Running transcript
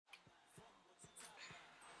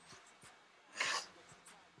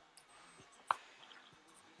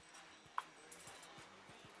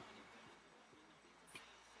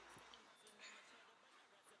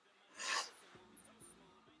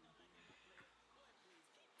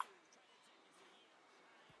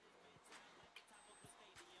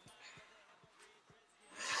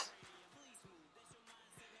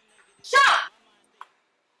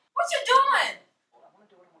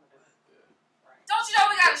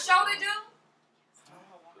we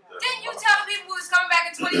do? Didn't you tell the people we was coming back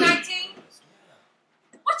in 2019?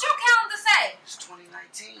 What's your calendar say? It's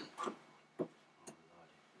 2019.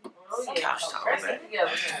 Oh, yeah. Couch talk, Press man. it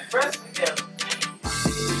together. Press it together.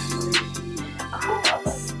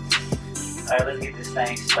 Alright, let's get this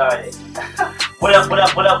thing started. What up,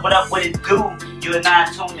 what it do? You and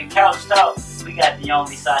I tuned to Couch Talk. We got the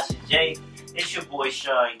only Sasha J. It's your boy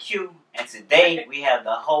Sean Q. And today we have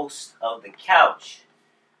the host of The Couch.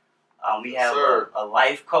 We have a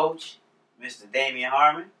life coach, Mr. Damian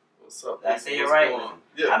Harmon. What's up? Did I say it right?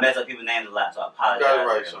 Yeah. I mess up people's names a lot, so I You apologize. got it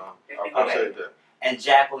right, Sean. I appreciate that. And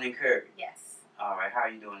Jacqueline Curry. Yes. Alright, how are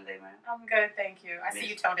you doing today, man? I'm good, thank you. I see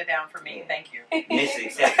you toned it down for me. Yeah. Thank you. Missy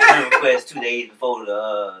accepted friend request 2 days before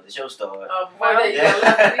the show started. Well, you got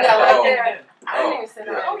Oh. there. I didn't even send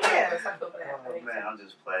it. Oh, yeah. Oh, man, I'm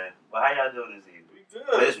just playing. Well, how y'all doing this evening? We good.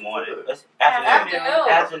 Well, this morning. Good. It's afternoon. Afternoon.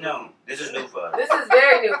 Afternoon. This is new for us. This is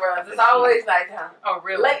very new for us. It's always nighttime. Oh,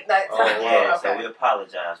 really? Late night Oh, time. wow. Yeah, Okay. so we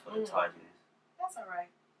apologize for the tardiness. That's all right.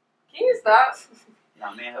 Can you stop?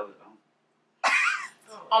 Now, man, how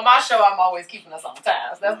On my show, I'm always keeping us on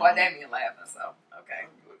time. So that's why Damien laughing. So, okay.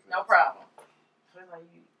 No problem. so like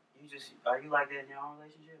you just are you like that in your own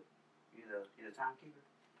relationship? You the timekeeper?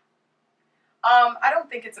 I don't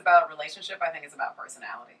think it's about relationship. I think it's about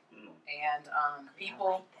personality. Mm. And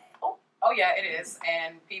people. Oh yeah, it is.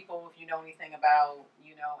 And people, if you know anything about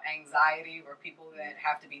anxiety or people that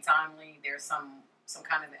have to be timely, there's some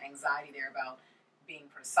kind of anxiety there about being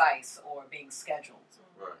precise or being scheduled.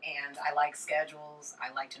 Right. And I like schedules.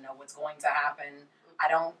 I like to know what's going to happen. I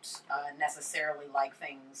don't necessarily like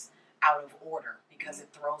things out of order because it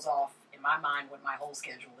throws off, in my mind, what my whole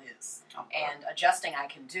schedule is. Okay. And adjusting I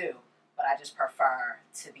can do, but I just prefer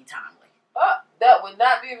to be timely. Oh, that would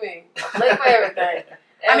not be me. Late for everything.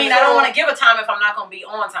 I mean, I don't want to give a time if I'm not going to be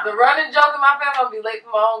on time. The running joke in my family, I'll be late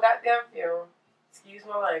for my own goddamn funeral. Excuse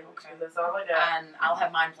my language, Okay. 'cause that's all I got. And I'll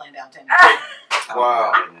have mine planned out 10 Oh,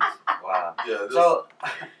 Wow. my goodness. Wow. Yeah, this, So,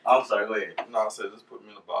 I'm sorry. Go ahead. no, I said just put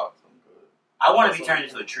me in a box. I'm good. I want to be turned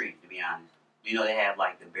into a tree, to be honest. You know they have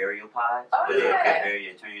like the burial pods Oh, where they yeah. bury you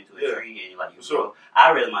and turn you into a Yeah. tree, and you Sure. grow.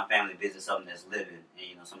 I rather my family visit something that's living,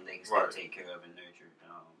 and something they can still Right. take care of and nurture.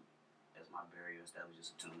 That's my burial instead of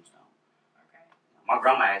just a tombstone. Okay. My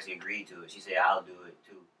grandma actually agreed to it. She said I'll do it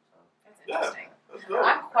too. So. That's Yeah. interesting. Let's go.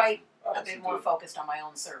 I'm quite I a actually bit more do. focused on my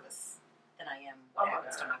own service than I am what Oh my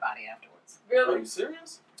happens to God. my body afterwards. Are Really? you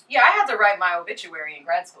serious? Yeah, I had to write my obituary in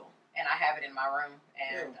grad school, and I have it in my room,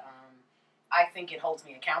 and I think it holds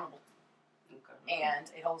me accountable, Okay.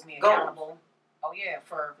 and it holds me Goals. accountable. Oh yeah,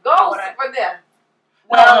 for Goals what I. for them.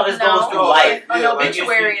 No, this goes through life. An Yeah, like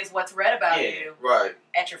obituary is what's read about Yeah. you Right.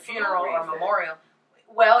 at your funeral or reason. memorial.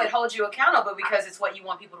 Well, it holds you accountable because it's what you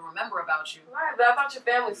want people to remember about you. Right, but I thought your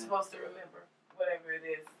family's supposed to remember whatever it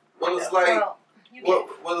is. Well, it's like Well, you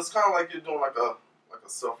get well, it's kind of like you're doing like a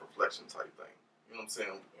self-reflection type thing. You know what I'm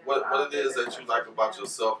saying? Yeah, what I it is think that you that's like what about you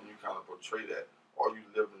yourself, and you kind of portray that, or you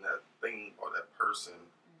live in that thing or that person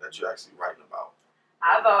that you're actually writing about.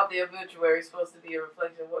 I thought the obituary is supposed to be a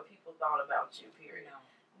reflection of what people thought about you, period. No.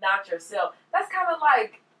 Not yourself. That's kind of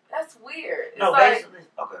like, that's weird. It's No, like, basically.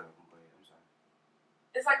 Okay. I'm sorry.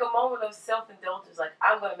 it's like a moment of self-indulgence. Like,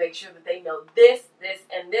 I'm going to make sure that they know this,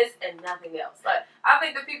 and nothing else. Like, I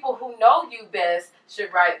think the people who know you best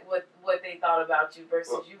should write what they thought about you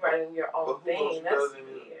versus Well, you writing your own but who knows thing. you That's better than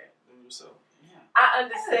you? weird. Than yourself. Yeah. I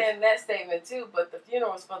understand that statement too, but the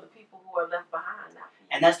funeral is for the people who are left behind, not for you.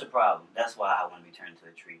 And that's the problem. That's why I want to be turned into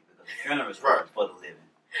a tree, because the funeral is Right. for the living.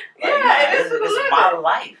 Yeah, Like, nah, it is this for the is living. my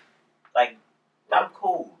life. Like, I'm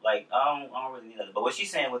cool. Like, I don't really need that. But what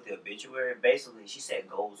she's saying with the obituary, basically, she said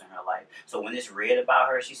goals in her life. So when it's read about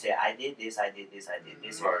her, she said, I did this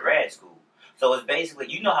in Right. grad school. So it's basically,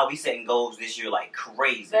 you know how we setting goals this year like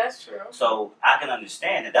crazy. That's true. So I can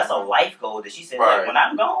understand that. That's a life goal that she said, Right. like, when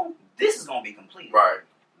I'm gone, this is going to be complete. Right.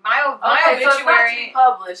 My Okay, so it's not to be obituary.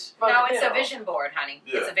 published. For No, the it's a funeral. vision board, honey.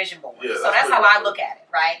 Yeah. It's a vision board. Yeah, so that's that's how pretty I much look at it,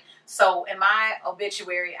 right? So in my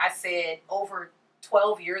obituary, I said over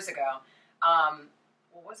 12 years ago,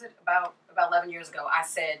 what was it, about 11 years ago, I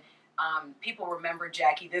said, people remember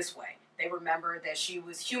Jackie this way. They remembered that she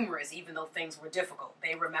was humorous even though things were difficult.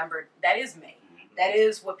 They remembered, that is me. Mhm. That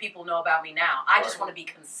is what people know about me now. I just Right. want to be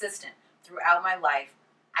consistent throughout my life.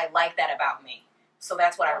 I like that about me. So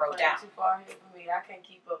that's what I Y'all wrote playing down. Too far here for me. I can't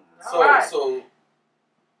keep up. So Alright. so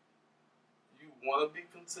you want to be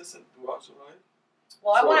consistent throughout your life?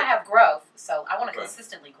 Well, I So- want to have growth, so I want to Okay.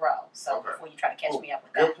 consistently grow. So Okay. before you try to catch me up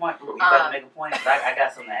with Good that. point. You about to make a point? 'Cause I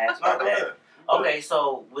got something to ask you No, about go that. ahead. Okay,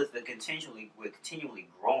 so with continually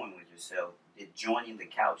growing with yourself, did joining the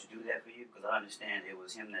couch do that for you? Because I understand it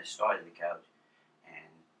was him that started the couch,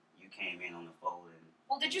 and you came in on the fold. And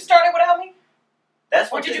Well, did you start it without me? that's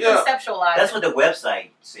Or what did the, you conceptualize that's it? what the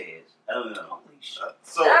website says. I don't know. Holy shit.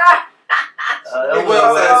 So That the was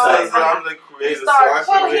website says the I'm the creator, so I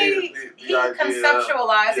Well, created he the idea.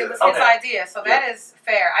 conceptualized. It was Yeah. his Okay. idea, so that is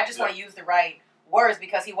fair. I just want to use the right words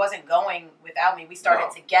because he wasn't going without me. We started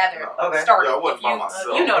No. together. No. Okay. Started. Yeah, I wasn't If by you,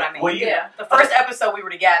 myself. you know what I mean. Were you? Yeah. The first episode we were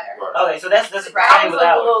together. Right. Okay, so that's Right. I same was with a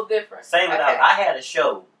ours. little different. Same with ours. Okay. I had a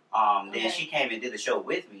show. Then Okay. she came and did the show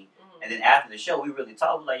with me. Mhm. And then after the show, we really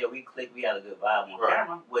talked. Like, yo, we clicked. We had a good vibe on Right.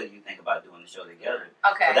 camera. What do you think about doing the show together?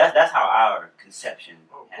 Okay. So that's how our conception.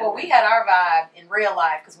 Oh, Well, we had our vibe in real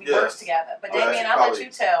life because we Yes. worked together. But Oh, that's Damien, I'll let you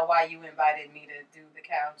colleagues. tell why you invited me to do the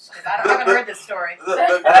couch because I haven't heard this story. The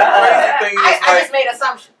crazy thing is, I just made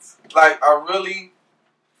assumptions. like I really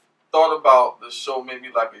thought about the show maybe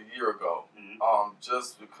like a year ago. Mhm.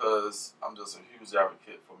 Just because I'm just a huge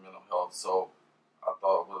advocate for mental health, so I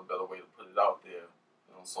thought what a better way to put it out there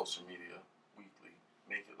on social media weekly,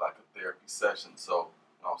 make it like a therapy session. So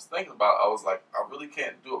when I was thinking about it, I was like, I really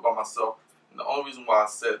can't do it by myself. And the only reason why I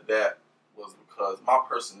said that was because my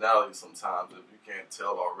personality sometimes, if you can't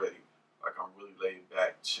tell already, like I'm really laid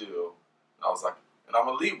back, chill. And I was like, and I'm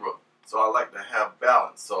a Libra, so I like to have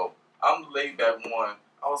balance. So I'm the laid back one.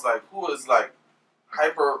 I was like, who is like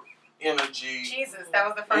hyper energy, Jesus, that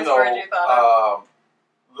was the you first know, word you thought of.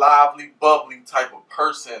 lively, bubbly type of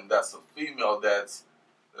person that's a female that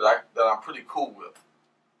I'm pretty cool with.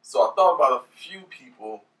 So I thought about a few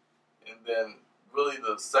people, and then really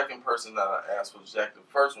the second person that I asked was Jack. The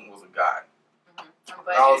first one was a guy. I'm And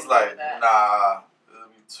glad I you was didn't go like, with that. nah, it'll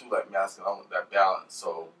be too like masculine. I want that balance.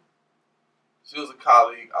 So she was a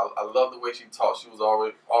colleague. I love the way she talked. She was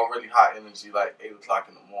already high energy, like 8 o'clock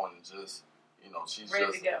in the morning. Just she's Ready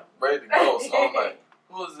just to go. ready to go. So I'm like,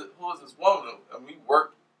 who is this woman? And we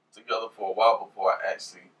worked together for a while before I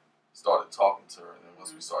actually started talking to her. And then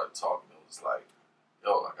once we started talking, it was like,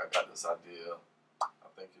 yo, like I got this idea. I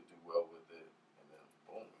think you'll do well with it. And then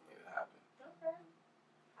boom, we made it happen.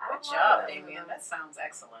 Good job, Damien. That sounds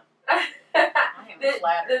excellent. I am Did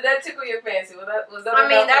flattered. that tickle your fancy? Was that? I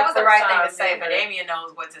mean, enough that for was the first right thing time to say, being but heard? Damien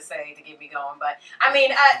knows what to say to get me going. But I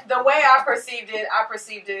mean, the way I perceived it,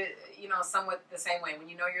 somewhat the same way. When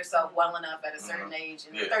you know yourself well enough at a certain age,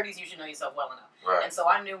 in your 30s, you should know yourself well enough. Right. And so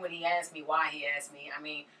I knew when he asked me why he asked me. I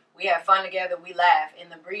mean, we had fun together. We laughed. In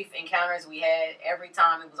the brief encounters we had, every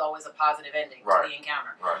time it was always a positive ending Right. to the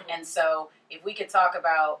encounter. Right. And so if we could talk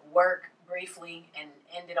about work briefly and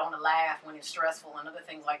end it on a laugh when it's stressful and other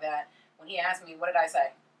things like that, when he asked me, what did I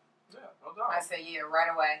say? Yeah, no doubt. I said, yeah, right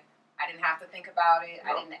away. I didn't have to think about it.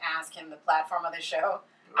 I No. didn't ask him the platform of the show.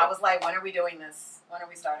 I was like, when are we doing this? When are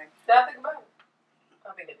we starting? Did I think about it?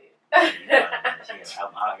 I think I did. I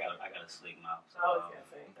got a slick mouth. So, I was gonna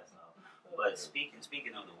say. that's all. But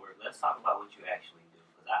speaking of the work, let's talk about what you actually do.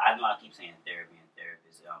 Because I know I keep saying therapy and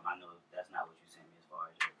therapist. I know that's not what you sent me as far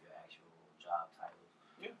as your actual job title.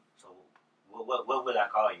 Yeah. So what would I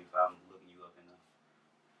call you if I'm looking you up in the...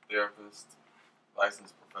 Therapist,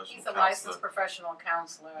 licensed professional He's a counselor. licensed professional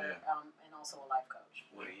counselor Yeah. and also a life coach.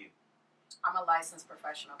 What are you? I'm a licensed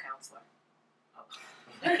professional counselor.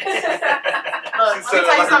 She Look, said let me it tell you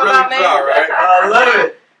like a something really about me. dry, right? I love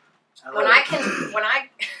it.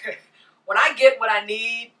 When I get what I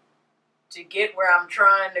need to get where I'm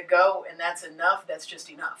trying to go, and that's enough, that's just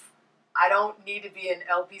enough. I don't need to be an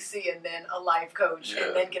LPC and then a life coach Yeah.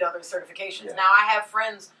 and then get other certifications. Yeah. Now, I have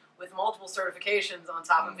friends with multiple certifications on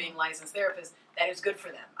top of Mhm. being licensed therapists. That is good for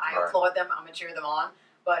them. I Right. applaud them. I'm going to cheer them on.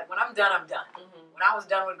 But when I'm done, I'm done. Mhm. When I was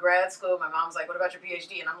done with grad school, my mom's like, what about your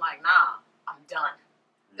PhD? And I'm like, nah, I'm done.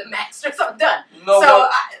 The master's, I'm done. No, So,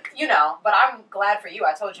 but but I'm glad for you.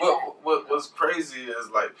 I told you that. what's crazy is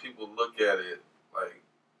like people look at it like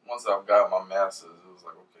once I've got my master's, it was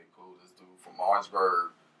like, okay, cool, this dude from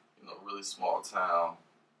Orangeburg, really small town,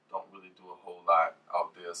 don't really do a whole lot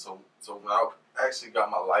out there. So when I actually got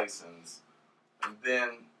my license, and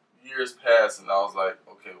then years passed, and I was like,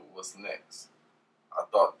 okay, well, what's next? I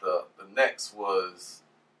thought the next was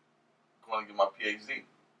going to get my PhD.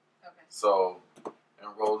 Okay. So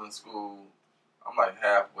enrolled in school, I'm like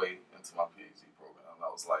halfway into my PhD program, and I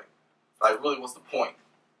was like really, what's the point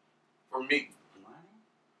for me?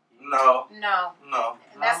 No. No.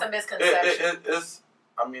 And that's a misconception.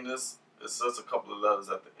 It's just a couple of letters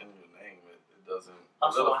at the end of your name. It doesn't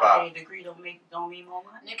Also, a solidify. higher degree don't mean more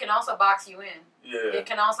money. It can also box you in. Yeah. It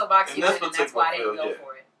can also box In you this in, and that's why I didn't particular go field,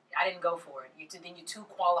 for it. I didn't go for it. Then you're too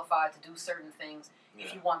qualified to do certain things if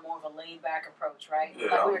Yeah. you want more of a laid-back approach, right?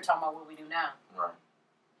 Yeah, Like we were talking about what we do now. Right.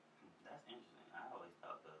 That's interesting. I always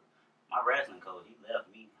thought my wrestling coach, he left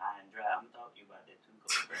me high and dry. I'm talking to you about that too,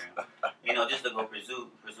 Coach Brown. Just to go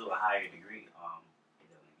pursue a higher degree.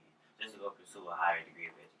 Just to to a higher degree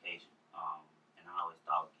of education. And I always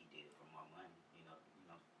thought he did it for more money,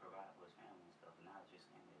 provide for his family and stuff. And now it's just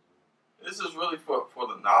family as well. This is really for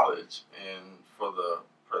the knowledge and for the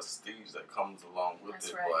prestige that comes along with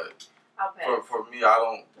That's it. right. I'll pass. For me, I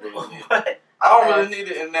don't really need. What? I don't really need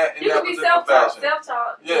it in that You can be particular self-taught. fashion.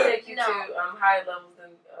 Self-taught Yeah. can take you No. to higher levels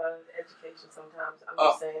than education sometimes. I'm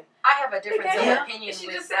just saying. I have a difference of Yeah. opinion She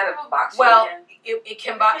with. just said it will box Well, you in. it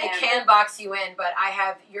can box you in, but I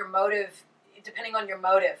have your motive, depending on your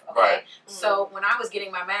motive. Okay, Right. so when I was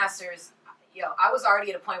getting my master's, I was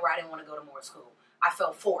already at a point where I didn't want to go to more school. I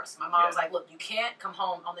felt forced. My mom was like, "Look, you can't come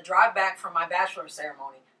home on the drive back from my bachelor's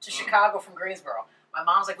ceremony to Chicago from Greensboro." My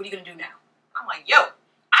mom's like, "What are you gonna do now?" I'm like, "Yo,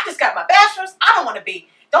 I just got my bachelor's. I don't want to be.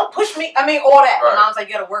 Don't push me. I mean, all that." Right. My mom's like,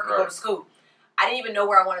 "You got to work or go Right. to school." I didn't even know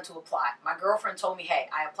where I wanted to apply. My girlfriend told me, "Hey,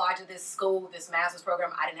 I applied to this school, this master's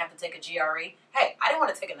program. I didn't have to take a GRE. Hey, I didn't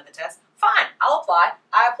want to take another test. Fine, I'll apply."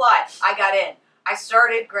 I applied. I got in. I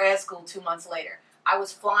started grad school 2 months later. I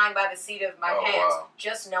was flying by the seat of my pants, wow.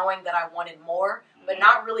 just knowing that I wanted more, but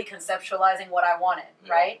not really conceptualizing what I wanted,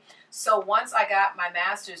 Yeah. right? So once I got my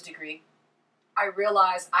master's degree, I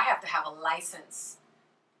realized I have to have a license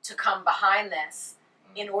to come behind this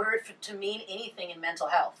in order to mean anything in mental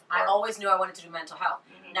health. I Right. always knew I wanted to do mental health.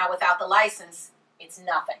 Mhm. Now, without the license, it's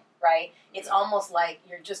nothing, right? It's Yeah. almost like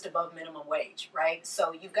you're just above minimum wage, right?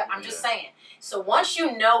 So you've got, I'm just Yeah. saying. So once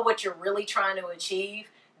you know what you're really trying to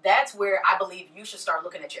achieve, that's where I believe you should start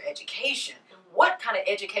looking at your education. What kind of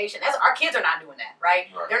education? Our kids are not doing that, right?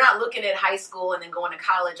 Right. They're not looking at high school and then going to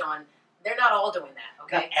college they're not all doing that,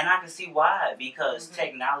 okay? And I can see why, because Mhm.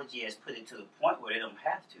 technology has put it to the point where they don't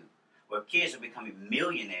have to. Where kids are becoming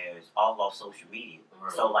millionaires all off social media.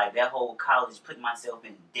 Right. So like that whole college, putting myself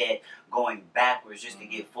in debt, going backwards just to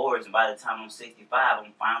get forwards, and by the time I'm 65,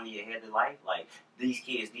 I'm finally ahead of life. Like these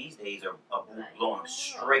kids these days are blowing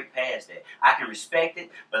straight past that. I can respect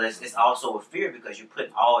it, but it's also a fear because you're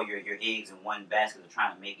putting all your eggs in one basket of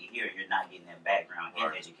trying to make it here, and you're not getting that background in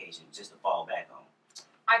Right. education just to fall back on.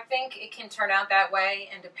 I think it can turn out that way,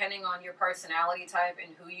 and depending on your personality type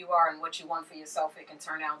and who you are and what you want for yourself, it can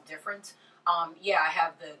turn out different. I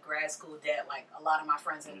have the grad school debt, like a lot of my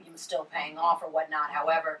friends that I'm still paying off or whatnot.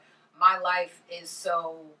 However, my life is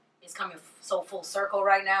coming so full circle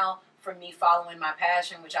right now for me following my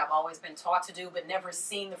passion, which I've always been taught to do, but never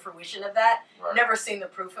seen the fruition of that. Right. Never seen the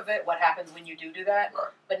proof of it, what happens when you do that. Right.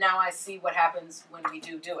 But now I see what happens when we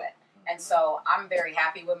do it. And so I'm very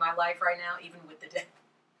happy with my life right now, even with the debt.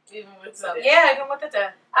 Even with So the- yeah, even with the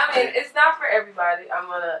debt. I mean, it's not for everybody.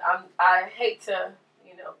 I hate to,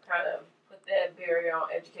 kind of put that barrier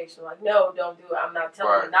on education. Like, no, don't do it. I'm not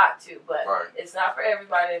telling Right. you not to, but Right. it's not for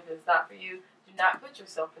everybody. If it's not for you, do not put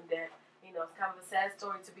yourself in debt. It's kind of a sad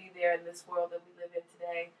story to be there in this world that we live in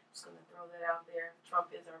today. I'm just going to throw that out there.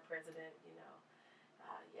 Trump is our president, yeah.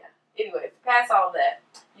 Anyways, past all that,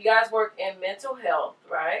 you guys work in mental health,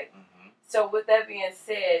 right? Mm-hmm. So with that being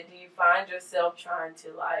said, do you find yourself trying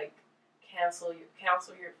to counsel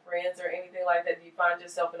your friends or anything like that? Do you find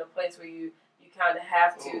yourself in a place where you kind of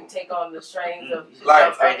have to Ooh. take on the strains of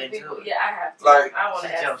Like- other people? Yeah, I have to. Like- I want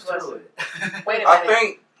to ask jumps questions. to it. Wait a I minute.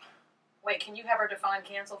 think Wait, can you have her define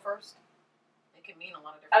cancel first? It can mean a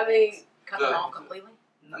lot of I different mean, things. Cut them off completely?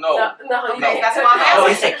 no. No, Okay, that's what I'm Oh, asking.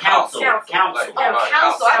 he said counsel. Counsel. Counsel. Like- Oh, Right.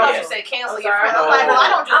 counsel. I thought Yeah. you said cancel I'm your sorry. friend. I'm like, well, I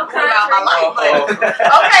don't I'm just put about my life. Oh. But,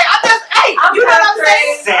 okay, I'm just, hey, I'm you know what I'm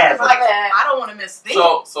saying? Sad. It's like, I don't want to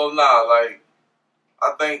misspeak. So nah,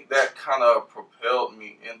 I think that kind of propelled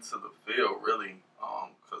me into the field really,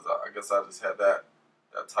 because I guess I just had that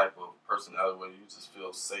type of personality where you just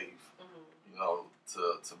feel safe,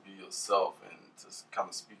 to be yourself and just kind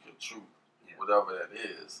of speak your truth, whatever that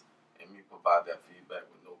is, and me provide that feedback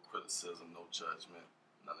with no criticism, no judgment,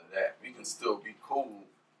 none of that. We can still be cool,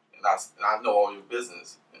 and I know all your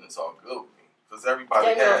business, and it's all good with me because everybody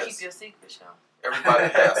Yeah, you don't has. keep your secret, Sean. Everybody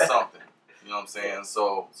has something. You know what I'm saying?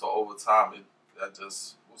 So over time, that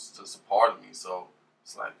just was just a part of me. So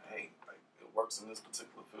it's like, hey, it works in this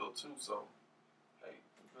particular field too. So hey,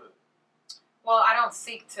 I'm good. Well, I don't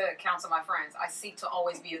seek to counsel my friends. I seek to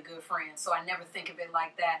always be a good friend. So I never think of it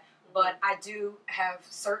like that. But I do have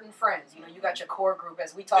certain friends. You got your core group,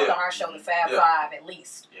 as we talked Yeah. on our show, the Fab Yeah. Five at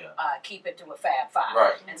least. Yeah. Keep it to a Fab Five.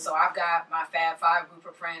 Right. And so I've got my Fab Five group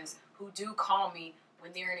of friends who do call me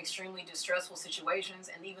when they're in extremely distressful situations.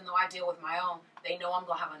 And even though I deal with my own, they know I'm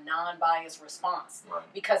going to have a non-biased response. Right.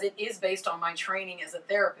 Because it is based on my training as a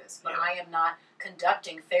therapist. But Yeah. I am not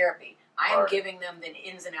conducting therapy. I am Right. giving them the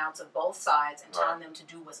ins and outs of both sides and telling them to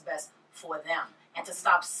do what's best for them. And to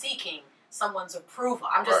stop seeking someone's approval.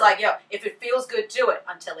 I'm just Right. like, yo, if it feels good, do it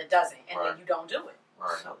until it doesn't. And Right. then you don't do it.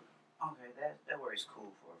 Right. So, okay, that word is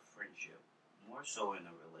cool for a friendship. more so in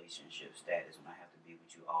a relationship status when I have to be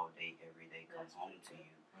with you all day, every day, come home to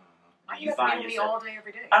you. Why Do you you have to find be with me yourself? all day,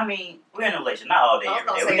 every day? I mean, we're in a relationship, not all day, I was every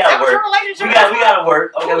gonna day. say, We is that gotta what your work. relationship We is? gotta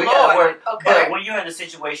work. Okay, Oh, we gotta Lord. work. Okay. But when you're in a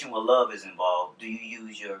situation where love is involved, do you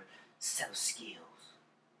use your self skills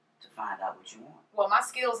to find out what you want? Well, my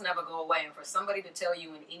skills never go away, and for somebody to tell you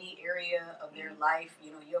in any area of their life,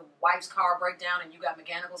 you know, your wife's car break down and you got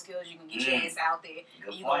mechanical skills, you can get your ass out there Good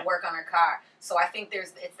and you point. gonna work on her car. So I think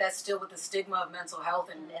that's still with the stigma of mental health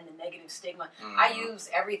and the negative stigma. I use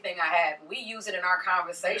everything I have. We use it in our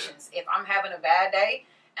conversations. If I'm having a bad day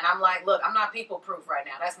and I'm like, look, I'm not people proof right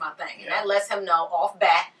now. That's my thing, and that lets him know off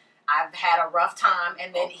bat I've had a rough time,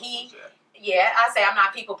 and then I say I'm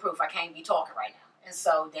not people proof. I can't be talking right now, and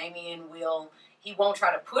so Damien he won't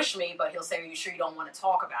try to push me, but he'll say, are you sure you don't want to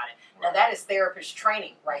talk about it? Right. Now, that is therapist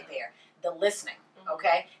training right there, the listening,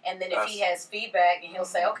 okay? And then if he has feedback, and he'll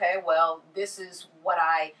say, okay, well, this is what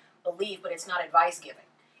I believe, but it's not advice giving.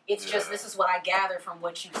 It's just, this is what I gather from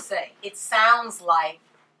what you say. It sounds like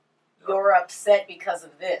you're upset because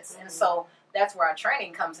of this. And so that's where our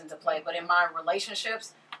training comes into play. But in my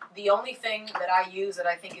relationships, the only thing that I use that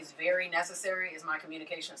I think is very necessary is my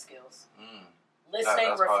communication skills.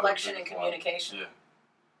 Listening, reflection, and communication.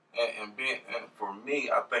 Yeah, and for me,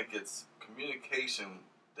 I think it's communication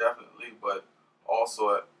definitely, but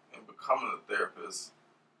also in becoming a therapist.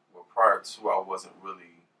 Well, prior to, I wasn't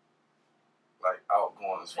really like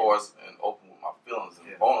outgoing as far as and open with my feelings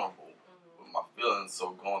and vulnerable with my feelings. So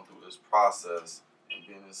going through this process and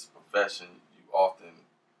being in this profession, you often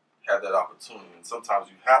have that opportunity, and sometimes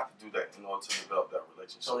you have to do that in order to develop that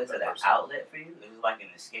relationship. So is it an person. outlet for you? Is it like an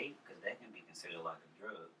escape? Because that can be considered like a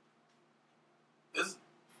drug. Is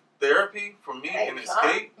therapy for me an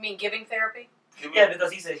escape? You mean giving therapy? Yeah,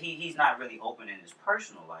 because he said he's not really open in his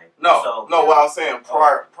personal life. No, what I was saying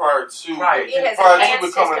prior to it has enhanced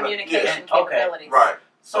his communication capabilities. Right.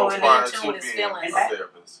 So it's prior in tune with his feelings.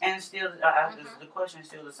 therapist. And still, the question is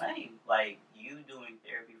still the same. Like, you doing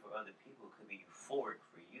therapy for other people could be euphoric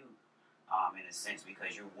for you, in a sense,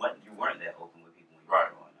 because you weren't that open with people when you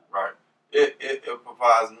were growing up. Right. It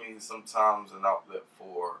provides me sometimes an outlet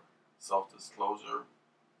for self-disclosure.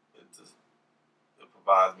 It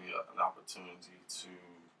provides me an opportunity to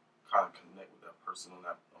kind of connect with that person on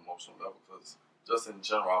that emotional level, because just in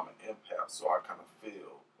general, I'm an empath, so I kind of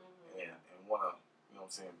feel and want to, you know what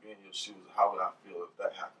I'm saying, be in your shoes. How would I feel if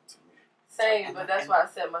that happened to me? Same, but that's why I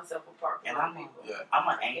set myself apart. And I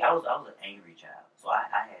was an angry child, so I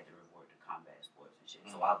had to resort to combat sports and shit.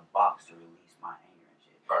 So I boxed to release my anger and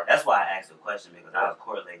shit. Right. That's why I asked the question, because I was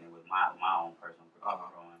correlating with my own personal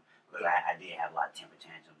growing, because I did have a lot of temper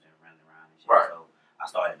tantrums and running around and shit. Right. So I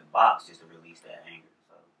started to box just to release that anger.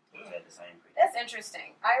 So it was at the same. That's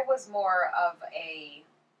interesting. I was more of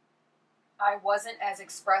I wasn't as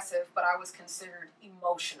expressive, but I was considered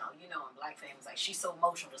emotional. You know, in black families, like, she's so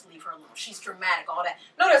emotional, just leave her alone. She's dramatic, all that.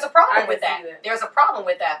 No, there's a problem with that. There's a problem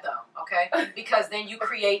with that, though, okay? Because then you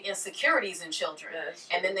create insecurities in children,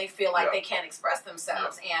 and then they feel like they can't express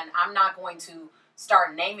themselves. And I'm not going to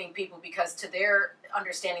start naming people, because to their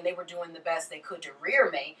understanding, they were doing the best they could to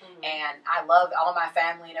rear me, and I loved all my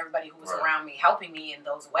family and everybody who was around me, helping me in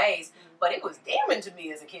those ways, but it was damning to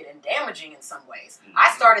me as a kid, and damaging in some ways.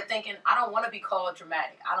 I started thinking, I don't want to be called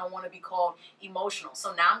dramatic, I don't want to be called emotional,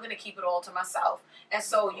 so now I'm going to keep it all to myself. And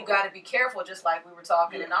so you got to be careful, just like we were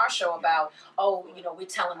talking in our show about, we're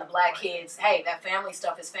telling the black kids, hey, that family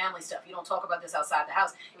stuff is family stuff, you don't talk about this outside the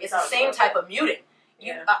house. It's the same type of muting.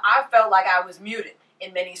 I felt like I was muted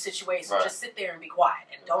in many situations. Just sit there and be quiet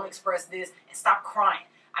and don't express this and stop crying.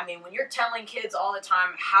 I mean, when you're telling kids all the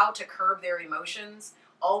time how to curb their emotions,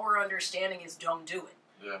 all we're understanding is don't do it.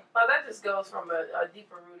 Yeah. Well, that just goes from a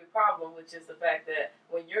deeper rooted problem, which is the fact that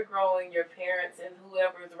when you're growing, your parents and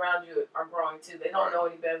whoever is around you are growing too. They don't know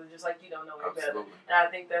any better, just like you don't know any better. And I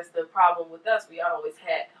think that's the problem with us. We always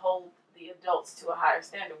hold the adults to a higher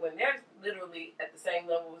standard when they're literally at the same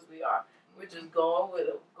level as we are. We're just going with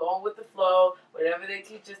them, going with the flow. Whatever they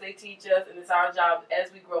teach us, and it's our job as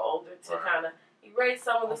we grow older to kind of erase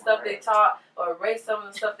some of the stuff they taught or erase some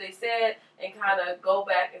of the stuff they said, and kind of go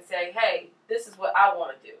back and say, hey, this is what I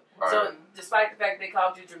want to do. So despite the fact they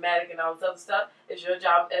called you dramatic and all this other stuff, it's your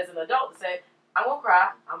job as an adult to say, I'm going to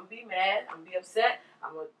cry, I'm going to be mad, I'm going to be upset,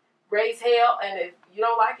 I'm going to raise hell, and if you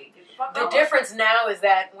don't like it, get the fuck out. The difference now is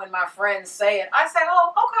that when my friends say it, I say,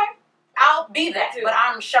 oh, okay. I'll be that, but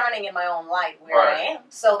I'm shining in my own light where I am.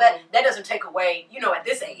 So that doesn't take away, at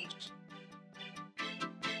this age.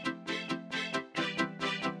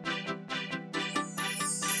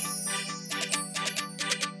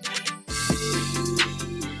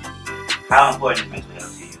 How important is mental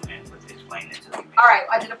health to you, and explain it to me? All right,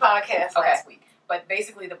 I did a podcast Okay. last week, but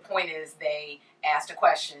basically the point is they asked a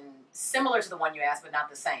question similar to the one you asked, but not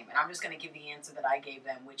the same. And I'm just going to give the answer that I gave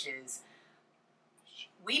them, which is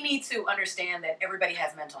we need to understand that everybody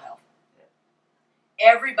has mental health.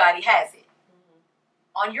 Everybody has it.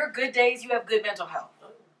 On your good days, you have good mental health.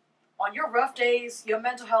 On your rough days, your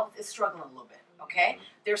mental health is struggling a little bit, okay?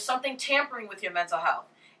 There's something tampering with your mental health.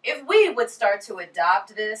 If we would start to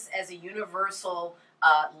adopt this as a universal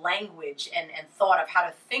language and thought of how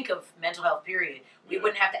to think of mental health, period, we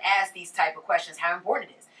wouldn't have to ask these type of questions, how important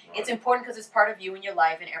it is. Right. It's important because it's part of you and your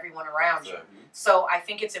life and everyone around you. So I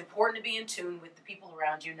think it's important to be in tune with the people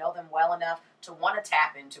around you, know them well enough to want to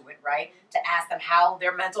tap into it, right? To ask them how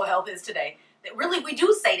their mental health is today. That really, we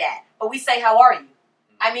do say that, but we say, how are you?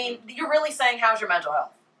 I mean, you're really saying, how's your mental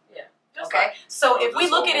health? Yeah. Just Okay? like, So if we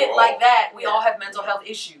look at it like that, we all have mental health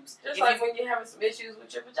issues. just If like you- when you're having some issues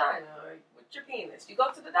with your vagina or with your penis, you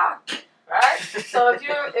go to the doctor, right? So if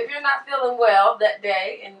you're not feeling well that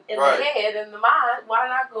day in the Right. head and the mind, why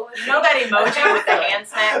not go and you know that emoji with the hand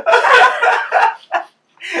snap?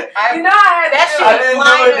 You know I had That to shit do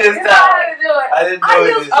I it. didn't is do it You this know I time. had to do it. I didn't I do it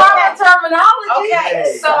use this proper time. terminology. Okay,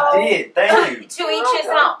 Hey, so- I did. Thank you. To each his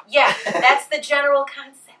own. Yeah, that's the general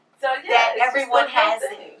concept. So yeah, That it's everyone just a has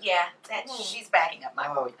thing. it. Yeah, that she's backing up my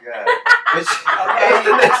Oh God. Which, Okay. What's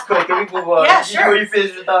the next question? Can we move on? Yeah, You sure. already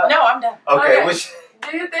finished your thought? No, I'm done. Okay. Okay. Which?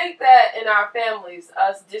 Do you think that in our families,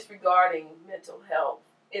 us disregarding mental health,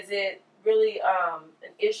 is it really an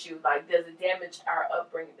issue? Like, does it damage our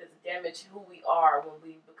upbringing? Does it damage who we are when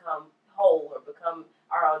we become whole or become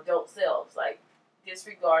our adult selves? Like,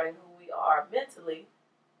 disregarding who we are mentally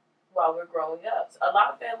while we're growing up. So a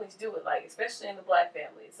lot of families do it, like, especially in the black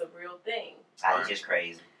family. It's a real thing. It's just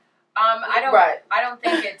crazy. Right. I don't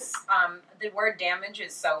think it's the word damage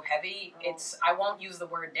is so heavy. It's I won't use the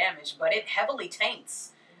word damage, but it heavily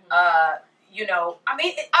taints. You know, I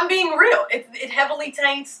mean, I'm being real. It heavily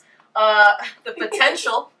taints the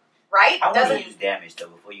potential, right? I want Doesn't to use damage though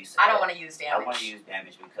before you say. I don't that. want to use I want damage. to use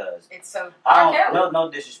damage because It's so no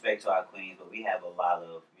disrespect to our queens, but we have a lot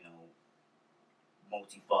of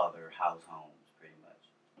multi-father house homes, pretty much.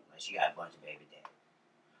 Like she got a bunch of baby daddy.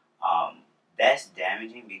 That's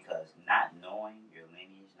damaging because not knowing your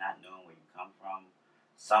lineage, not knowing where you come from,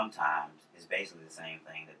 sometimes is basically the same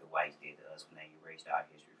thing that the whites did to us when they erased our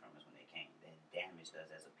history from us when they came. That damaged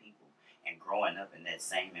us as a people. And growing up in that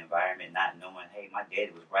same environment, not knowing, hey, my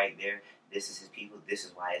daddy was right there. This is his people. This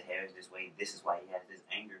is why his hair is this way. This is why he has this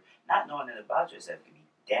anger. Not knowing that about yourself can be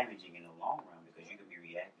damaging in the long run because you could be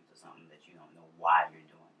reacting to something that you don't know why you're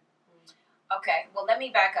doing. Okay, well, let me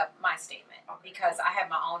back up my statement Okay. because I have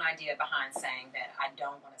my own idea behind saying that I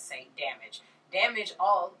don't want to say damage. Damage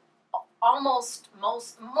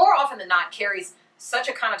more often than not carries such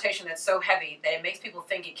a connotation that's so heavy that it makes people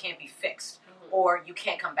think it can't be fixed or you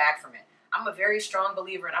can't come back from it. I'm a very strong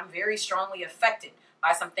believer and I'm very strongly affected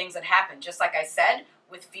by some things that happen. Just like I said,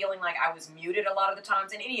 with feeling like I was muted a lot of the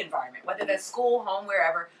times in any environment, whether that's school, home,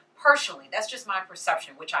 wherever. Personally, that's just my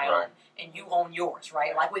perception, which I own, and you own yours,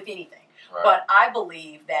 right? Like with anything. Right. But I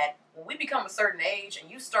believe that when we become a certain age and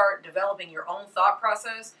you start developing your own thought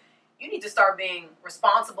process, you need to start being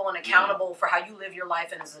responsible and accountable for how you live your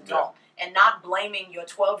life as an adult and not blaming your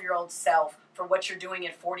 12-year-old self for what you're doing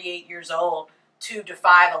at 48 years old to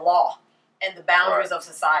defy the law and the boundaries of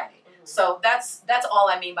society. So that's all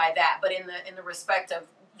I mean by that. But in the respect of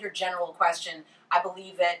your general question, I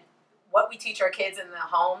believe that what we teach our kids in the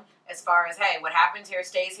home as far as, hey, what happens here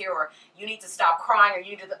stays here, or you need to stop crying, or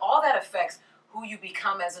you need to, all that affects who you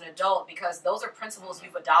become as an adult because those are principles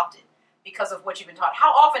you've adopted because of what you've been taught.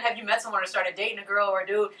 How often have you met someone or started dating a girl or a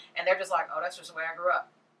dude and they're just like, oh, that's just the way I grew up.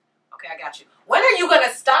 Okay, I got you. When are you going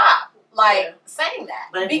to stop saying that?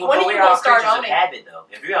 But when are you we're going all to start creatures owning? of habit, though.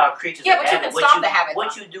 If you're all creatures Yeah, of but you habit, can stop the habit,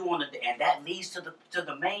 what though. you do and that leads to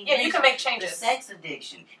the main. Yeah, you can make the changes. sex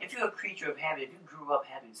addiction. If you're a creature of habit, if you grew up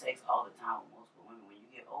having sex all the time with multiple women, when you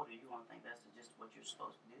get older, you want to think that's just what you're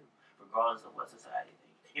supposed to do, regardless of what society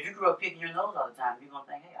thinks. If you grew up picking your nose all the time, you're gonna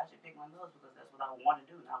think, hey, I should pick my nose because that's what I want to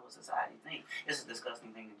do, not what society thinks. It's a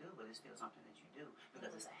disgusting thing to do, but it's still something that you do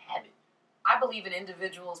because it's a habit. I believe in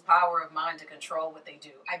individuals' power of mind to control what they do.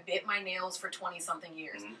 I bit my nails for 20-something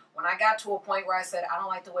years. Mhm. When I got to a point where I said, I don't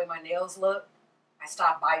like the way my nails look, I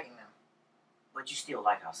stopped biting them. But you still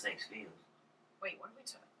like how sex feels. Wait, what are we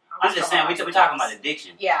talking? I'm just saying, we're talking about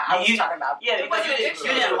addiction. Yeah, I was You- talking about. Yeah, it because wasn't you addiction.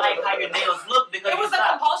 didn't like how your nails look because It was you a stopped.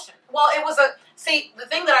 compulsion. Well, it was a. See, the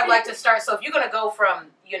thing that I'd like to start. So if you're going to go from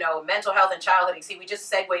mental health and childhood, see, we just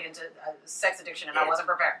segued into sex addiction, and I Yeah. wasn't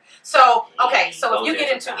prepared. So okay, Yeah, so if go you there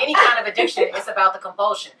get into sometime. any kind of addiction, it's about the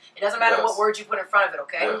compulsion. It doesn't matter Yes. what words you put in front of it.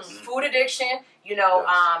 Okay, Yes. food addiction.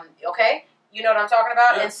 Yes. Okay. You know what I'm talking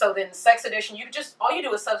about? Yeah. And so then sex addiction, all you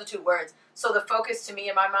do is substitute words. So the focus to me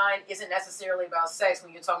in my mind isn't necessarily about sex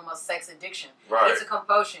when you're talking about sex addiction. Right. It's a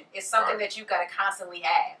compulsion. It's something Right. that you've got to constantly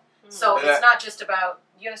have. Mhm. So And it's not just about,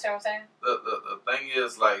 you understand what I'm saying? The thing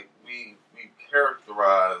is, like, we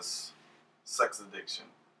characterize sex addiction.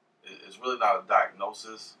 It's really not a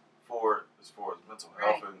diagnosis for it as far as mental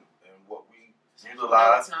health Right. and what we No,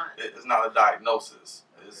 utilize. it's not. It's not a diagnosis.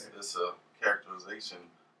 It's a characterization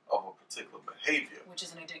of a particular behavior. Which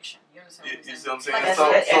is an addiction. You understand You, what I'm you saying? see what I'm saying?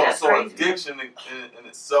 Like that's So crazy. addiction in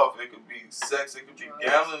itself, it could be sex, it could be Drugs.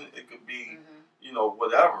 gambling, it could be, Mhm.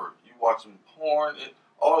 whatever. You watching porn,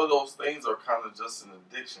 all of those things are kind of just an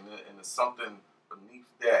addiction, and it's something beneath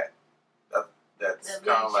that. That's That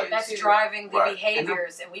kind of leads like you That's driving the Right.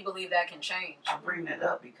 behaviors, and we believe that can change. I bring that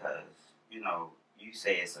up because you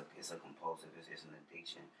say it's a compulsive, it's an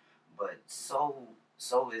addiction, but so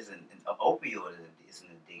is an opioid is an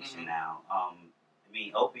addiction Mhm. now. I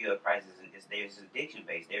mean, opioid crisis there's addiction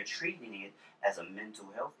based. They're treating it as a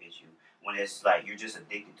mental health issue when it's like you're just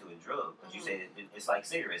addicted to a drug. Because you said it's like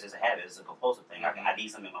cigarettes, it's a habit, it's a compulsive thing. I need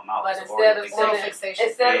something in my mouth. But It's an instead Oreo of Oral fixation. fixation.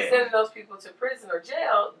 Instead of Yeah. sending those people to prison or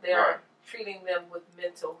jail, they're Right. treating them with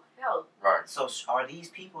mental health. right. So are these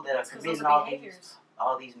people that are That's 'cause those committing are all behaviors.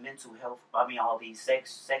 these mental health, all these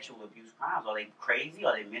sexual abuse crimes, are they crazy?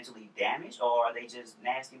 Are they mentally damaged? Or are they just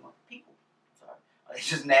nasty people? Sorry. Are they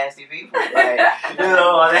just nasty people? Like,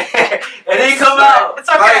 are they, it didn't come out. It's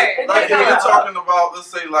okay. Like if Yeah. you're talking about, let's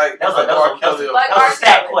say, like That was like a R. Kelly, Like that was R. a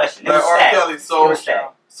stat Kelly. question. It like was R. stat. Kelly. It So was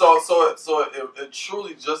stat. it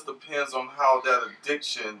truly just depends on how that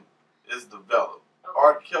addiction is developed. Okay.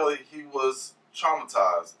 R. Kelly, he was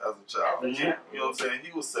traumatized as a child. As a child. You know what I'm saying?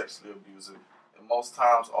 He was sexually abusive, and most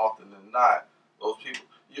times, often than not, those people,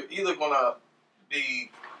 you're either gonna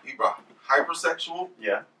be either hypersexual,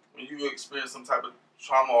 Yeah. when you experience some type of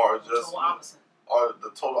trauma, or just Total opposite. or the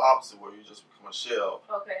total opposite, where you just become a shell,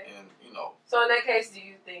 Okay. and So in that case, do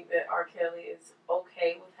you think that R. Kelly is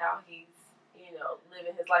okay with how he's,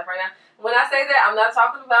 living his life right now? When I say that, I'm not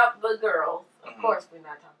talking about the girls. Of Mhm. course, we're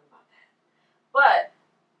not talking about that. But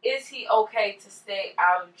is he okay to stay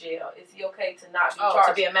out of jail? Is he okay to not be charged?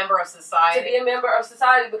 To be a member of To society. be a member of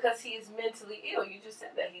society because he is mentally ill. You just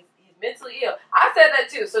said that he's mentally ill. I said that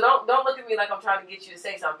too. So don't look at me like I'm trying to get you to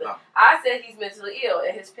say something. No. I said he's mentally ill,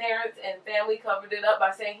 and his parents and family covered it up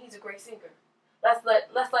by saying he's a great singer. Let's let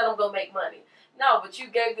him go make money. No, but you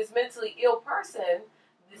gave this mentally ill person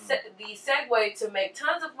the segue to make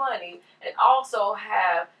tons of money and also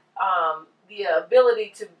have the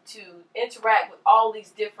ability to interact with all these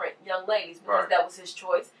different young ladies because Right. that was his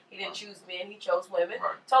choice. He didn't choose men; he chose women.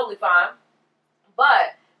 Right. Totally fine.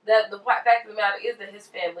 But the fact of the matter is that his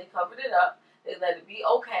family covered it up. They let it be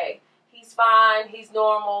okay. He's fine. He's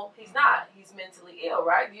normal. He's not. He's mentally ill,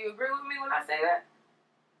 right? Do you agree with me when I say that?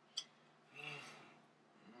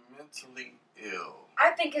 mentally ill.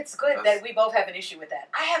 I think it's good That's- that we both have an issue with that.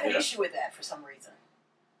 I have an Yeah. issue with that for some reason.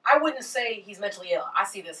 I wouldn't say he's mentally ill. I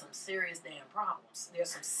see there's some serious damn problems.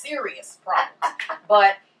 There's some serious problems.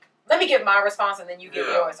 But let me give my response and then you give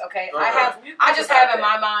Yeah. yours, okay? Go I ahead. just have in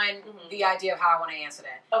my mind Mhm. the idea of how I want to answer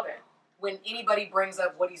that. Okay. When anybody brings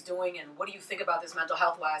up what he's doing and what do you think about this mental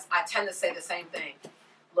health wise, I tend to say the same thing.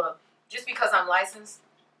 Look, just because I'm licensed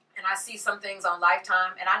and I see some things on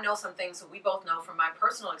Lifetime and I know some things that we both know from my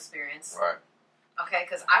personal experience, Right. okay,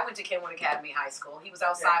 because I went to Kenwood Academy High School. He was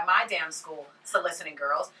outside my damn school soliciting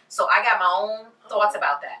girls. So I got my own thoughts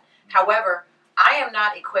about that. However, I am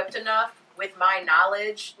not equipped enough with my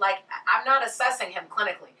knowledge. Like, I'm not assessing him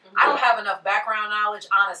clinically. I don't have enough background knowledge,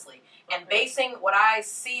 honestly. And basing what I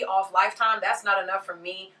see off Lifetime, that's not enough for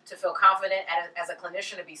me to feel confident as a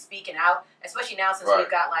clinician to be speaking out, especially now since Right. we've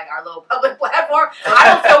got, like, our little public platform. I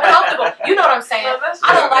don't feel comfortable. You know what I'm saying? No, that's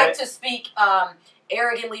I don't true. like to speak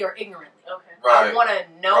arrogantly or ignorantly. Okay. Right. I want to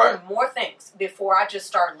know Right. more things before I just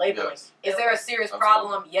start labeling. Yes. Is there a serious Absolutely.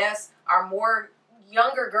 problem? Yes. Are more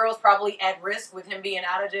younger girls probably at risk with him being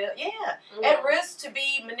out of jail? Yeah. At risk to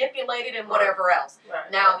be manipulated and whatever else. Right.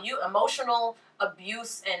 Now, emotional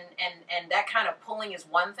abuse and that kind of pulling is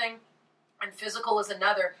one thing, and physical is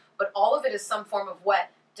another, but all of it is some form of what?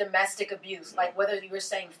 Domestic abuse. Like whether you were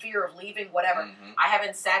saying fear of leaving, whatever. Mhm. I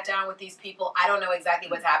haven't sat down with these people. I don't know exactly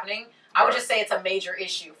what's happening. I would Right. just say it's a major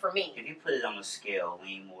issue for me. If you put it on a scale,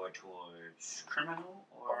 lean more towards criminal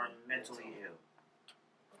or mentally ill?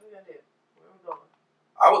 What we gonna do? Where we going?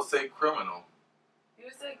 I would say criminal. You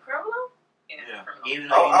would say criminal? Yeah.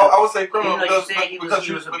 Even I, though I would say criminal even though you because, said he because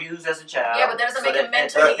was abused as a child. Yeah, but that doesn't make him that-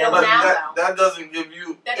 mentally ill but now, that doesn't give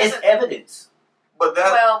you. That It's doesn't, evidence. But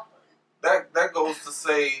that well, that goes to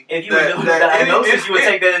say If you were doing the that diagnosis, you would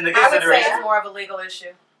take that into I would say consideration. it's more of a legal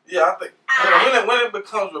issue. Yeah, I think when it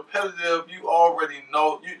becomes repetitive, you already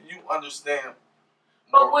know, you understand.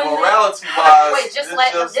 But when morality wise, Wait,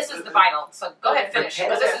 this is the vital. So go ahead, finish.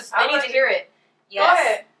 Because they need to hear it. Yes. Go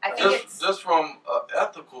ahead. I think just from an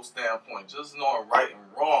ethical standpoint, just knowing right and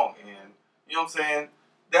wrong, and you know what I'm saying.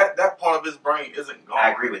 That part of his brain isn't gone.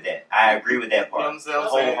 I agree with that. I agree with that part. You understand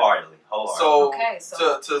what I'm saying? Wholeheartedly.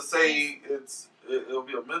 So to say it'll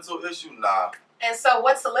be a mental issue, nah. And so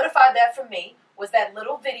what solidified that for me was that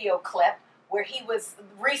little video clip where he was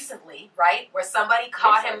recently, right, where somebody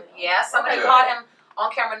caught him. Yeah, somebody caught him on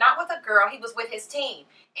camera, not with a girl. He was with his team.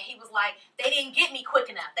 And he was like, they didn't get me quick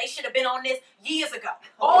enough. They should have been on this years ago.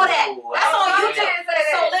 All that. That's on YouTube.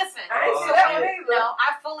 So listen. I ain't see that one either. No,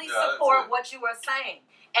 I fully support what you are saying.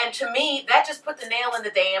 And to me, that just put the nail in the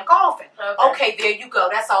damn coffin. Okay, there you go.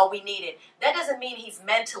 That's all we needed. That doesn't mean he's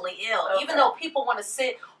mentally ill. Okay. Even though people want to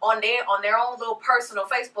sit on their own little personal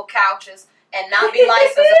Facebook couches and not be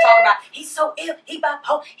licensed to talk about, he's so ill, he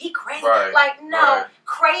bipolar, he crazy. Right. Like, no,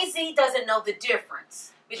 crazy doesn't know the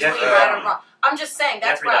difference between right and wrong. I'm just saying,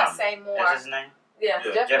 that's why I say more. That's his name? Yeah,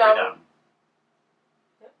 Jeffrey Dahmer.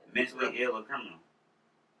 Mentally ill or criminal.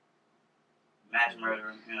 Mass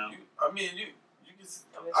murderer, you know.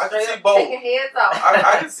 I can see both. Taking heads off.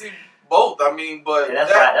 I can see both. I mean, but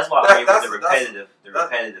that's why I agree with the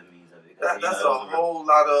repetitive means of it. That's a whole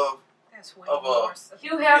lot of. That's way of more.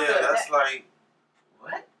 You have to. That's like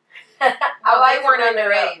what? Well, they weren't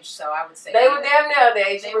underage, so I would say they were damn near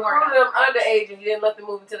underage. They You recruited them underage, and you didn't let them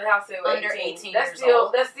move into the house. They were under 18 That's years still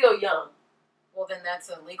old. that's still young. Well, then that's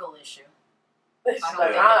a legal issue. I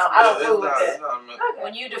don't fool with that.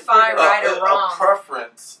 When you define right or wrong, a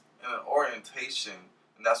preference and an orientation,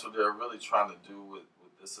 and that's what they're really trying to do with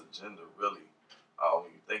this agenda. Really,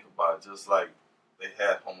 when you think about it, just like they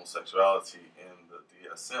had homosexuality in the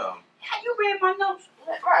DSM. Have you read my notes?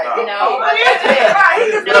 Right? No, but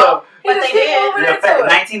they did. In fact,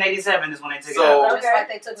 1987 is when they took it out. Just like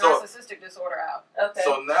they took narcissistic disorder out. Okay.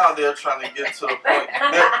 So now they're trying to get to the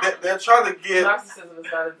point. They're trying to get narcissism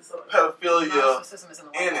is not a disorder.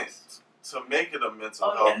 Pedophilia in it to make it a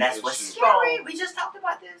mental health and that's issue. what's scary. We just talked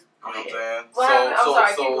about this. You know what I'm saying?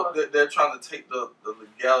 Well, so they're trying to take the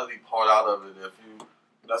legality part out of it. If you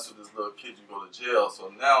mess with this little kid, you go to jail.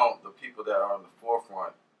 So now the people that are in the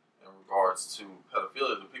forefront in regards to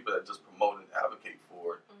pedophilia, the people that just promote and advocate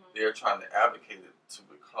for it, they're trying to advocate it to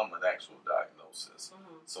become an actual diagnosis,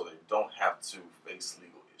 so they don't have to face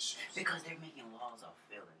legal issues. Because they're making laws off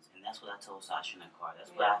feelings, and that's what I told Sasha in the car.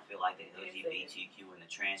 That's what I feel like the LGBTQ and the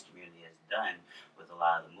trans community has done with a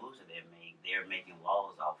lot of the moves that they've made. They're making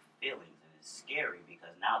laws off feelings, and it's scary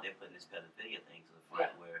because now they're putting this pedophilia thing to the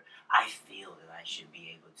front where I feel that I should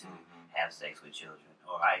be able to have sex with children,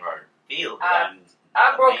 or I feel that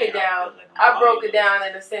I broke it down. I broke it down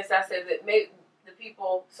in the sense I said that maybe the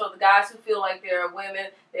people, so the guys who feel like they're women,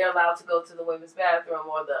 they're allowed to go to the women's bathroom,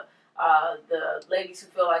 or the ladies who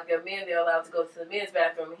feel like they're men, they're allowed to go to the men's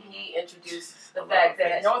bathroom. And he introduced the fact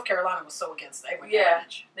that North Carolina was so against that.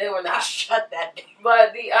 They were not. Shut that down.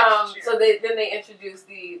 But so they introduced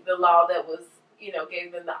the law that was,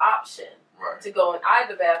 gave them the option to go in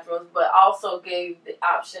either bathrooms, but also gave the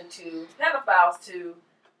option to pedophiles to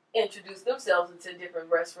introduce themselves into different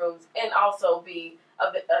restrooms and also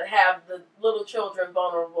have the little children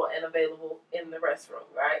vulnerable and available in the restroom,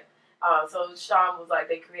 right? So Sean was like,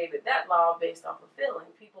 they created that law based off of feeling.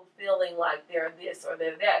 People feeling like they're this or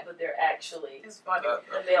they're that, but they're actually... It's funny.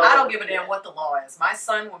 I don't give a damn what the law is. My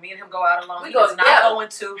son, when me and him go out alone, he does not go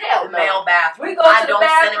into the male bathroom. We go to the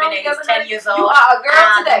bathroom. Send him in. He's 10 years old. You are a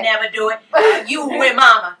girl today. I never do it. You with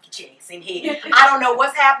mama. Get in here. I don't know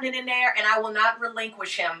what's happening in there, and I will not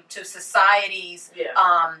relinquish him to society's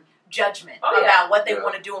judgment about what they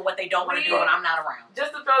want to do and what they don't want to do when I'm not around.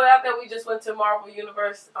 Just to throw that out there, we just went to Marvel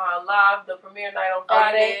Universe Live, the premiere night on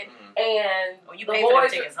Friday. And you paid for them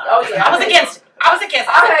tickets, huh? Oh, yeah. I was against it. I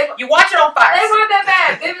said, you watch it on Fire. They weren't that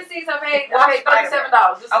bad. Vivid Seats, I paid $37.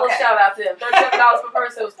 Just a little shout out to them. $37 per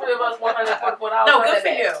person. It was 3 of us, $144. No, good for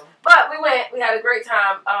you. But we went. We had a great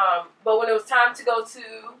time. But when it was time to go to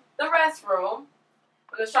the restroom,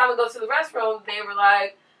 when I was trying to go to the restroom, they were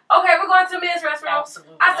like, okay, we're going to the men's restroom.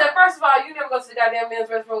 Absolutely. I said, first of all, you never go to the goddamn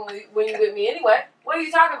men's restroom when you're with me anyway. What are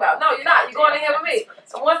you talking about? No, you're not. You're going in here with me.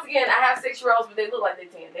 And once again, I have 6-year-olds, but they look like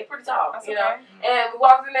they're 10. They're pretty tall, That's you know. Okay. And we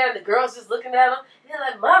walked in there, and the girls just looking at them. And they're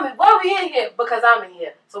like, Mommy, why are we in here? Because I'm in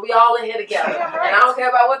here. So we all in here together. And I don't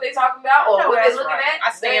care about what they talking about or what they're looking at.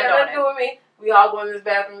 I They stand got on nothing to do with me. We all go in this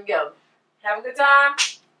bathroom together. Have a good time.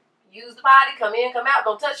 Use the potty. Come in, come out.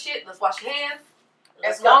 Don't touch shit. Let's wash your hands.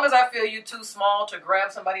 As long as I feel you too small to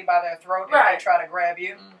grab somebody by their throat if they try to grab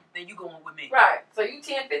you, then you going with me. Right. So you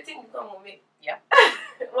 10, 15, you come with me.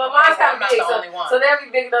 Well, mine's kind I'm of not big, the so, only one. so they'll be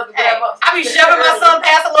big enough to Hey, grab up. I be shoving my son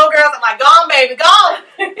past the little girls. I'm like, go on, baby, go on.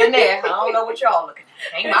 In there. I don't know what y'all looking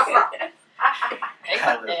at. Ain't my problem. Ain't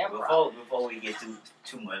my damn problem. Before we get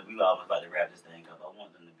too much, we almost about to wrap this thing up. I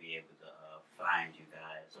want them to be able to find you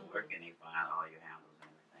guys. So where can they find all your handles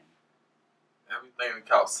and everything? Everything in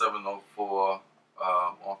Couch 704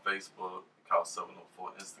 on Facebook, Couch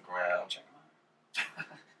 704 Instagram, Check 'em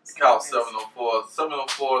out. Couch 704,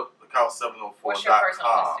 704, the Couch 704.com. What's your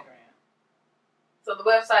personal Instagram? So the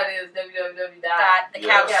website is www.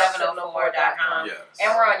 .thecouch704.com. Yes.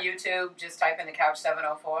 And we're on YouTube. Just type in the Couch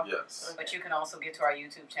 704. Yes. But you can also get to our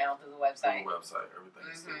YouTube channel through the Through website. the website.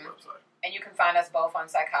 Everything is through the website. And you can find us both on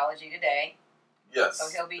Psychology Today. Yes. So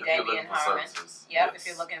he'll be If you're Damian looking for Harmon. services. Yep, Yes. if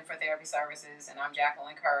you're looking for therapy services. And I'm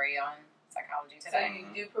Jacqueline Curry on Psychology So Today.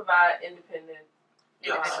 you do provide independent.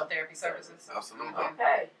 Individual therapy services. Absolutely.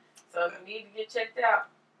 Okay. So if you need to get checked out,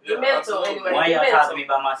 Yeah, mental absolutely. anyway. Why y'all mental. talk to me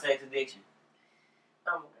about my sex addiction?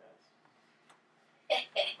 Oh my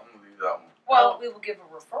I'm gonna leave that one. Well, we will give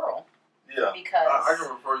a referral Yeah. because I can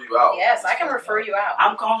refer you out. yes, I can refer you out.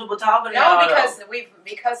 I'm comfortable talking to No, y'all. because though.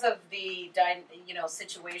 because of the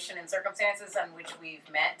situation and circumstances in which we've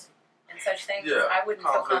met and such things, Yeah, I wouldn't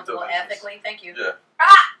feel conflict of comfortable interest. ethically. Thank you. Yeah.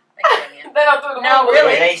 Thank you, Damian. They don't do the No, move.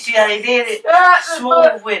 really. Yeah, see how they did it? Smooth.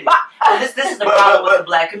 Smooth with it. Well, this is the problem with the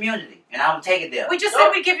black community, and I'm gonna take it there. We just said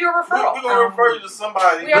we'd give you a We're referral. gonna refer you to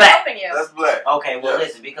somebody We are Black. helping you. that's black. Okay, well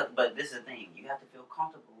Yes. listen, but this is the thing. You have to feel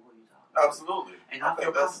comfortable when you talk. Absolutely. And I feel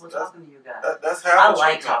think that's- comfortable talking to you guys. That's half I the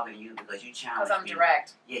like treatment. talking to you because you challenge Because I'm me.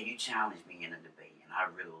 direct. Yeah, you challenge me in a debate, and I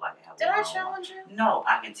really like to have Did I one-on-one. challenge you? No,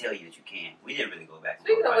 I can tell you that you can. We didn't really go back and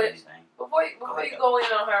Speaking forth of about which, anything. Before you go in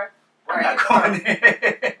on her, where I'm are not you from? going there.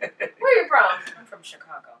 Where you from? I'm from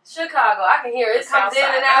Chicago. Chicago. I can hear it. It comes in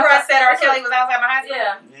and out. Remember I said R. Kelly was outside my high school?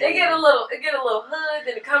 Yeah. It get a little hood,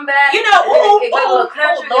 then it come back. You know, It get a little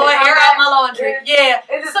country. Lord, then it come air back. out my laundry. Yeah.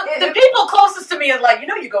 It just- So it- the people closest to me is like, you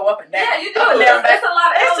go up and down. Yeah, you do. Up and down, back. It's a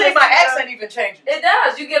lot of They say elements my to it. accent even changes. It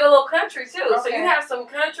does. You get a little country too. So Okay. you have some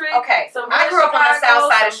country. Okay, Some I grew up on the Chicago,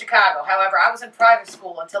 south side of some- Chicago. However, I was in private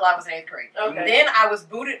school until I was in 8th grade. Okay. Then I was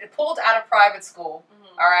pulled out of private school,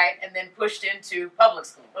 Mhm. all right, and then pushed into public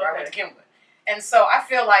school, where I went to Okay. Kenwood. And so I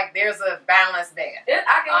feel like there's a balance there.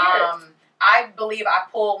 I can hear it. I believe I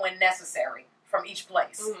pull when necessary from each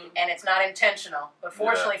place, Mhm. and it's not intentional. But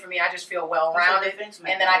fortunately for me, I just feel well-rounded, Defense and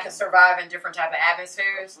then I can survive in different type of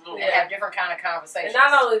atmospheres Absolutely. and Yeah. have different kind of conversations. And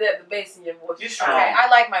not only that, the bass in your voice. You're is strong. Okay, I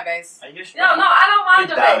like my bass. Are you No, strong? no, I don't mind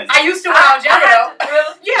You're the bass. dominant. I used to when I was younger, though.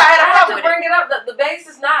 Really? Yeah, I had a I have problem to with it. bring it up. The bass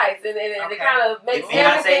is nice, and it Okay. kind of makes Did Beyonce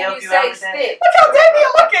everything help you you out say with that? stick. Look how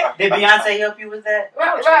Damian looking. Did Beyonce help you with that?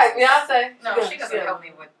 Right, right, Beyonce. No, she doesn't help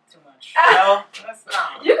me with too much. No. That's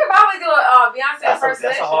not. You could probably do a Beyonce That's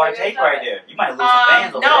impersonation. a hard Have you take ever right done there. You might lose some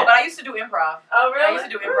fans over No, that. but I used to do improv. Oh, really? I used to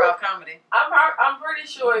do improv comedy. I'm pretty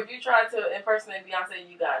sure if you tried to impersonate Beyonce,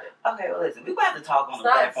 you got it. Okay, well listen, we're gonna have to talk on It's the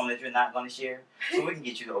nice. platform that you're not gonna share, so we can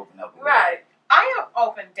get you to open up. a little. Right. I am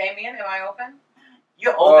open, Damian. Am I open?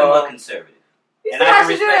 You're open but conservative. You And see I how can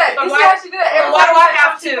she do respect that? it. You But see how she do that? Every why do time I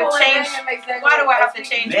have she to pull in change- there, it makes that Why do I have to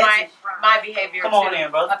message. change Message. my behavior Come to on in,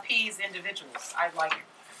 brother. appease individuals? I like it.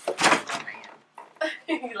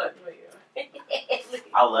 You look weird.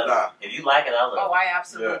 I love Nah. it. If you like it, I love Oh, I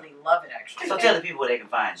absolutely love it, actually. it. So tell the people where they can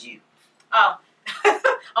find you. Oh,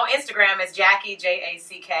 on Instagram, it's Jackie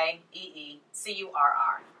JACKEECURR.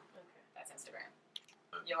 That's Instagram.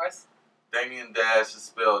 Yours? Damian Dash is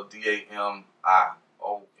spelled DAMION.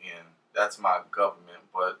 That's my government.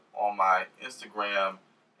 But on my Instagram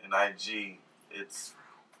and IG, it's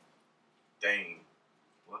Dane.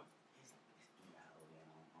 What?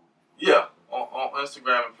 Yeah. On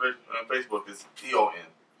Instagram and Facebook, it's EON,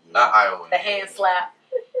 not ION. The hand slap.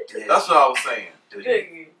 That's what I was saying.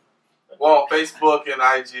 Good. Well, on Facebook and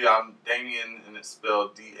IG, I'm Damian, and it's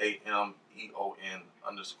spelled DAMEON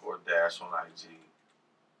 _dash on IG.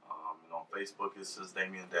 And on Facebook, it says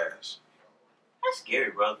Damian Dash. That's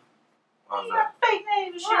scary, brother. How's that? Fake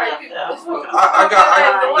name and shit Right. like that. It's what- I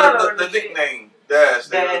got the Whatever. nickname Dash.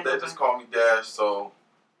 They Dash. just call me Dash, so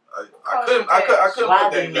I Call couldn't you Dash. put Why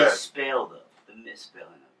the name Dash misspell though? The misspelling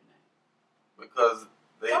of because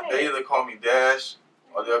they Go ahead. either call me Dash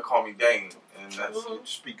or they'll call me Dane, and that's Mhm.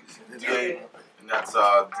 Speakers. DA, and that's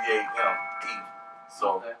DAME.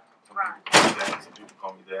 So some people call me Dane, some people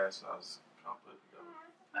call me Dash, and I was kind of put it together.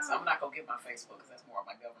 So I'm not going to get my Facebook because that's more of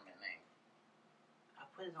my government name. your name. I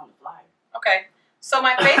put it on the flyer. Okay. So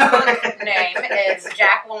my Facebook name is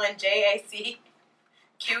Jacqueline JACQUELINE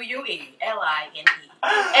F.CURRIE.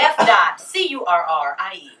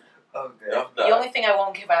 Okay. F The only thing I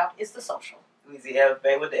won't give out is the social. Let me see F,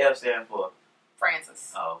 babe. What the F stand for?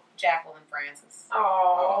 Francis. Oh. Jacqueline Francis.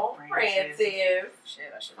 Oh, Francis. Francis. Shit,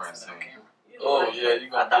 I should have said that on Francine. camera. Oh yeah, you I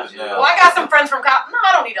gonna thought get it you- now. Well, I got some friends from college. No,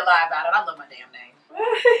 I don't need to lie about it. I love my damn name.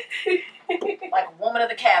 Like a woman of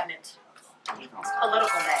the cabinet.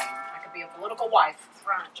 Political name. I could be a political wife.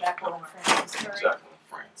 Jacqueline Francis Curry. Jacqueline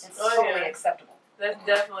Francis. It's Oh, totally yeah. acceptable. That's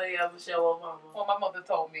definitely Michelle Obama. Well, my mother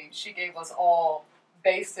told me she gave us all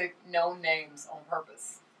basic known names on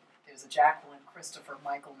purpose. There's a Jacqueline, Christopher,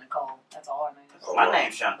 Michael, Nicole. That's all our names. Oh, My wow.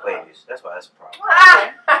 name's Sean Quavius. That's why that's a problem.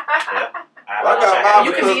 Okay. Well, I got mine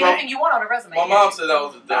You can because be anything you want on a resume. My mom said that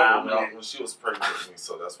was the devil Nah, when she was pregnant with me,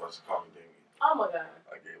 so that's why she called me Damien. Oh my God.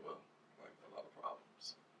 I gave her like a lot of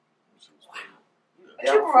problems when she was pregnant. But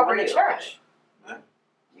you grew up in the church.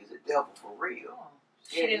 You're the devil for real. Oh.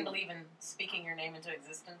 She didn't believe in speaking your name into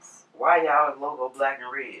existence. Why y'all logo black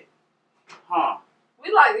and red? Huh?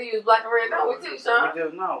 We like to use black and red, don't we too, Sean? We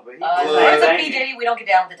do know, but he It's a ain't P. it? Diddy. We don't get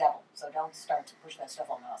down with the devil. So don't start to push that stuff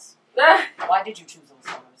on us. Why did you choose those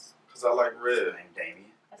colors? Because I like His red. name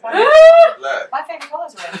Damien. That's why Black. my favorite color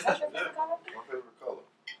is red. Is that your favorite color? My favorite color.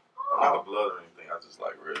 I'm not a blood or anything, I just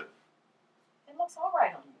like red. It looks all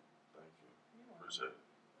right on you. Thank you. Appreciate it.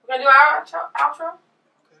 We're going to do our outro?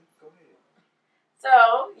 Okay, go ahead.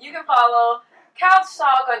 So, you can follow Couch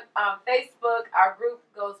Talk on Facebook. Our group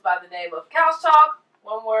goes by the name of Couch Talk.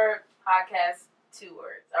 One word, podcast, 2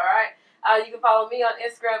 words. All right? You can follow me on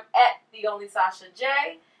Instagram at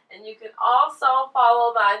TheOnlySashaJ. And you can also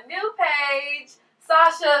follow my new page,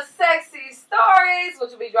 Sasha Sexy Stories, which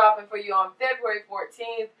will be dropping for you on February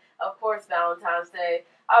 14th. Of course, Valentine's Day.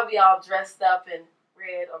 I'll be all dressed up in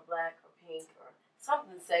red or black or pink or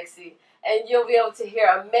something sexy. And you'll be able to hear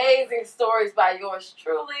amazing stories by yours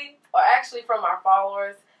truly, or actually from our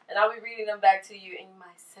followers. And I'll be reading them back to you in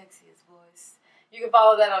my sexiest voice. You can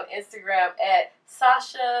follow that on Instagram at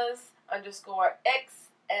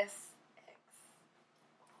Sasha's_XSX.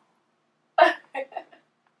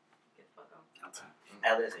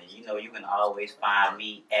 Now listen, you know you can always find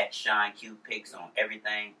me at Sean Q Pics on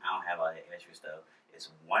everything. I don't have all that extra stuff. It's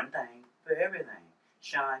one thing for everything.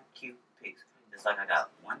 Sean Q Pics. Just like I got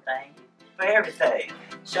one thing for everything.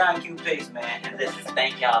 Sean Q Pics, man. And listen,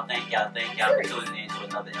 thank y'all for tuning in to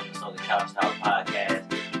another episode of Couch Talk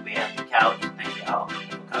Podcast. We have the couch. Thank y'all.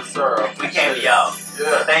 Yes, sir. We came to y'all.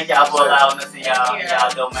 So thank y'all for allowing us in y'all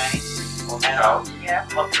domain. On the couch. Yeah.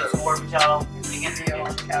 Hope to work with y'all. Video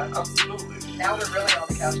on the couch. Absolutely. Now we're really on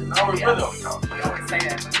the couch. Now we're really on the couch. We always say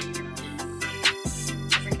that, but is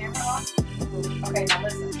the camera on? Okay, now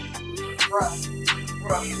listen.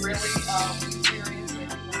 Bruh, you really,